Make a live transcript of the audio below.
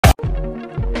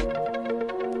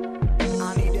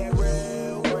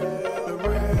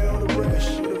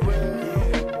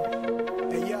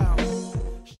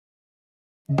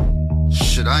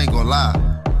lie.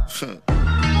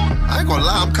 I ain't gonna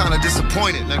lie, I'm kinda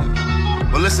disappointed,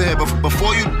 nigga. But listen here,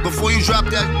 before you drop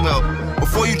that, well,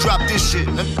 before you drop this shit,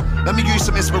 let me give you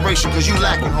some inspiration, cause you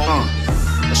lacking, homie.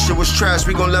 That shit was trash,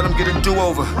 we gon' let them get a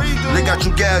do-over. They got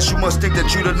you gas, you must think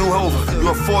that you the new Hover. You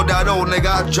a 4.0, nigga,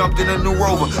 I jumped in a new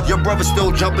Rover. Your brother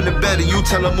still jumping the bed and you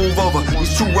tell him move over.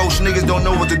 These two roach niggas don't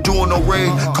know what to do on no raid.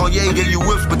 Kanye gave you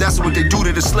whips, but that's what they do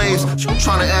to the slaves. I'm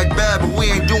trying to act bad, but we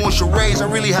ain't doing charades.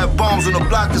 I really have bombs on the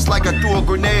block just like I threw a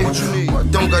grenade. I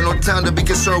don't got no time to be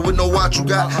concerned with no watch you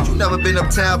got. You never been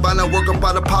uptown, by now work up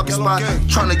by the poppy spot.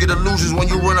 Trying to get illusions when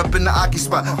you run up in the Aki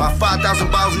spot. By 5,000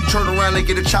 bottles, you turn around and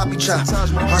get a choppy chop.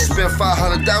 I spent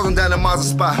 500,000 down in Mazda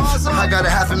spot. I got a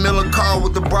 $500,000 car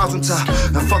with the bras on top.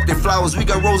 And fuck their flowers, we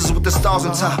got roses with the stars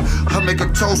on top. I make a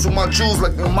toast with my jewels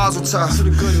like a mazel tov.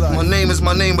 My name is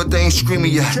my name, but they ain't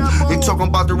screaming yet. They talking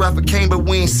about the rapper Kane, but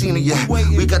we ain't seen it yet.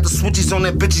 We got the switches on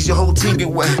that bitches, your whole team get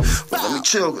wet. But let me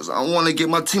chill, cause I don't wanna get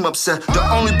my team upset. The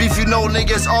only beef you know,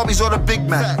 nigga, is Arby's or the Big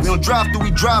Mac. We don't drive through,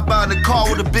 we drive by in the car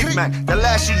with a Big Mac. That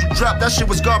last shit you dropped, that shit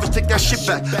was garbage, take that shit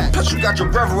back. Plus you got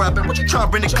your brother rapping, what you trying to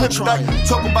bring the clips back?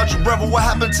 Talking about your brother, what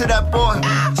happened to that boy?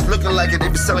 It's looking like it, they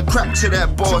been selling crap to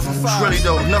that boy. Really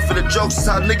though, enough of the jokes, is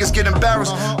how niggas get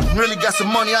embarrassed. Really got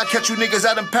some money, I catch you niggas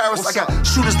out in Paris. I got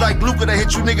shooters like Luca that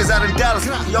hit you niggas out in Dallas.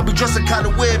 Y'all be dressing kinda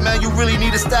weird, man, you really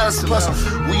need a stylist. Plus,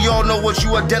 we all know what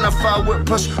you identify with.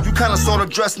 Plus, you kinda sorta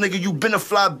dress, nigga, you been a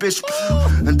fly bitch.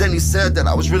 And then he said that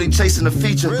I was really chasing a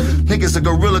feature. Niggas a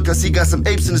gorilla cause he got some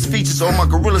apes in his features. All my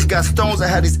gorillas got stones, I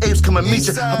had these apes come and meet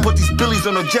you. I put these billies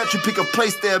on a jet, you pick a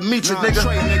place there, meet you, nigga.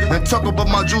 And talk about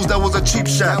my jewels, that was a cheap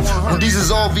shot. And these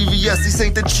is all VVS, these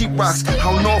ain't the cheap rocks. I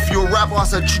don't know if you a rapper, I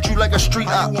said treat you like a street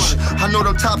op. I know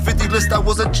the top 50 list, that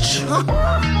was a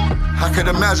I could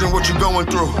imagine what you going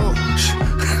through.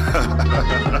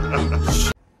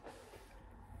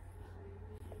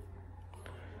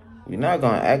 You're not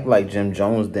gonna act like Jim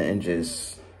Jones didn't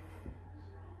just...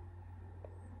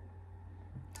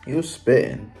 He was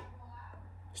spitting.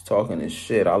 He's talking his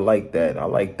shit. I like that. I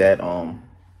like that.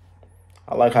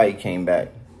 I like how he came back.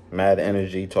 Mad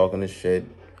energy, talking his shit.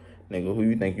 Nigga, who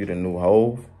you think you the new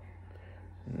Hove?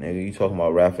 Nigga, you talking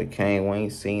about Rapper Kane? We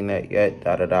ain't seen that yet.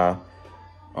 Da-da-da.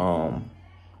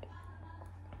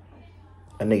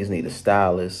 That niggas need a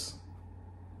stylist.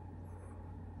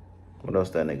 What else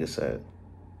that nigga said?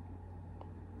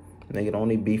 Nigga, the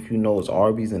only beef you know is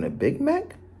Arby's and a Big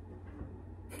Mac?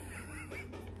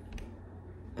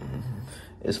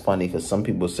 It's funny because some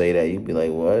people say that. You be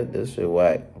like, what? This shit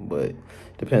whack. But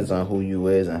depends on who you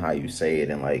is and how you say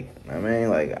it. And like, I mean,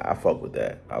 like, I fuck with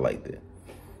that. I liked it.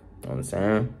 You know what I'm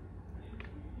saying?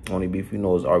 Only beef you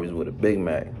know is Arby's with a Big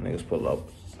Mac. Niggas pull up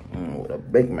with a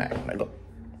Big Mac. Nigga.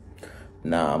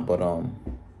 Nah, but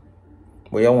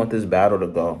where y'all want this battle to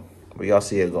go? Where y'all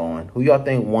see it going? Who y'all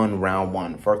think won round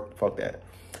one? Fuck that.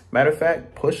 Matter of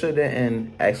fact, Pusha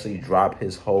didn't actually drop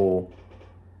his whole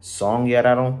song yet,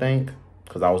 I don't think.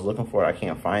 Because I was looking for it. I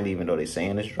can't find it, even though they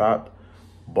saying it's dropped.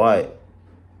 But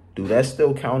do that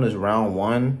still count as round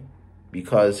one?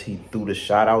 Because he threw the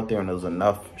shot out there and there was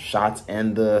enough shots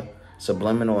in the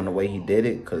subliminal in the way he did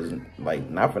it. Because, like,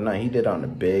 not for nothing, he did it on a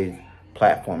big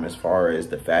platform as far as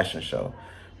the fashion show.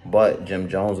 But Jim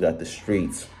Jones got the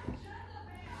streets.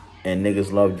 And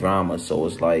niggas love drama. So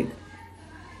it's like,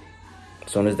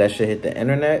 as soon as that shit hit the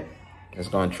internet, it's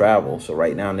gonna travel. So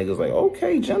right now, niggas like,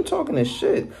 okay, Jim talking this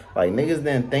shit. Like, niggas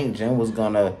didn't think Jim was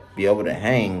gonna be able to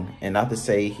hang. And not to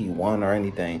say he won or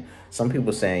anything. Some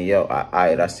people saying, yo,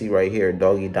 I see right here,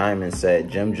 Doggy Diamond said,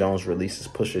 Jim Jones releases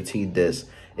Pusha T diss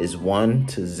is 1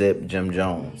 to zip Jim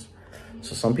Jones.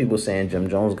 So some people saying Jim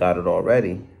Jones got it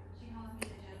already.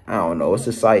 I don't know. It's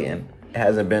exciting. It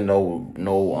hasn't been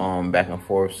no back and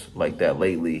forths like that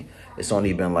lately. It's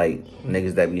only been like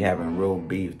niggas that be having real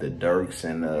beef, the Dirks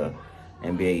and the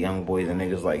NBA young boys and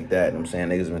niggas like that. You know what I'm saying,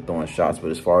 niggas been throwing shots,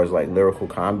 but as far as like lyrical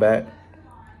combat,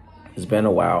 it's been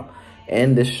a while.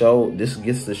 And this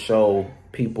gets to show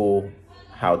people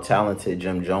how talented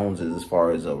Jim Jones is as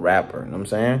far as a rapper. You know what I'm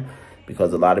saying?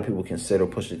 Because a lot of people consider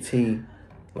Pusha T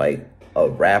like a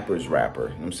rapper's rapper. You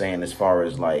know what I'm saying? As far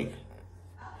as like,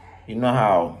 you know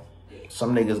how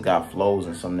some niggas got flows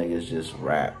and some niggas just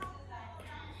rap.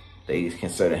 They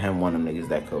consider him one of them niggas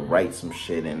that could write some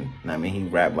shit. And I mean, he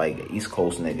rap like an East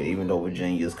Coast nigga, even though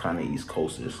Virginia is kind of East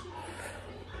Coasters.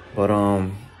 But,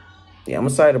 yeah, I'm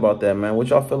excited about that, man. What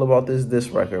y'all feel about this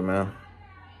record, man?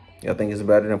 Y'all think it's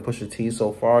better than Pusha T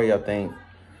so far? Y'all think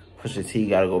Pusha T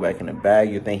got to go back in the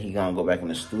bag? You think he going to go back in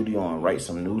the studio and write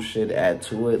some new shit, add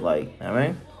to it? Like, I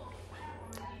mean,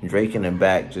 Drake in the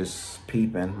back just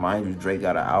peeping. Mind you, Drake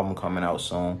got an album coming out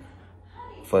soon.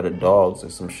 for the dogs or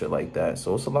some shit like that.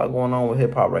 So it's a lot going on with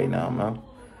hip hop right now, man.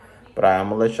 But I'm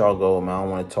gonna let y'all go, man. I don't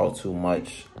want to talk too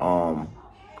much.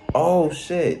 Oh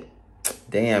shit,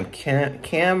 damn,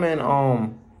 Cam and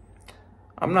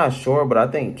I'm not sure, but I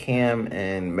think Cam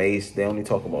and Mase, they only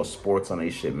talk about sports on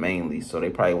their shit mainly, so they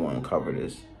probably won't cover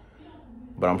this.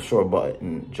 But I'm sure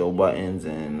Joe Buttons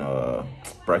and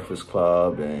Breakfast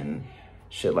Club and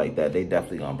shit like that, they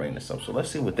definitely gonna bring this up. So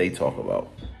let's see what they talk about,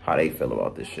 how they feel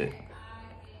about this shit.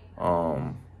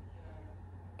 But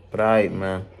alright,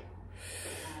 man.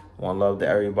 One love to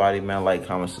everybody, man. Like,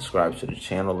 comment, subscribe to the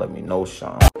channel. Let me know,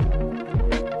 Sean.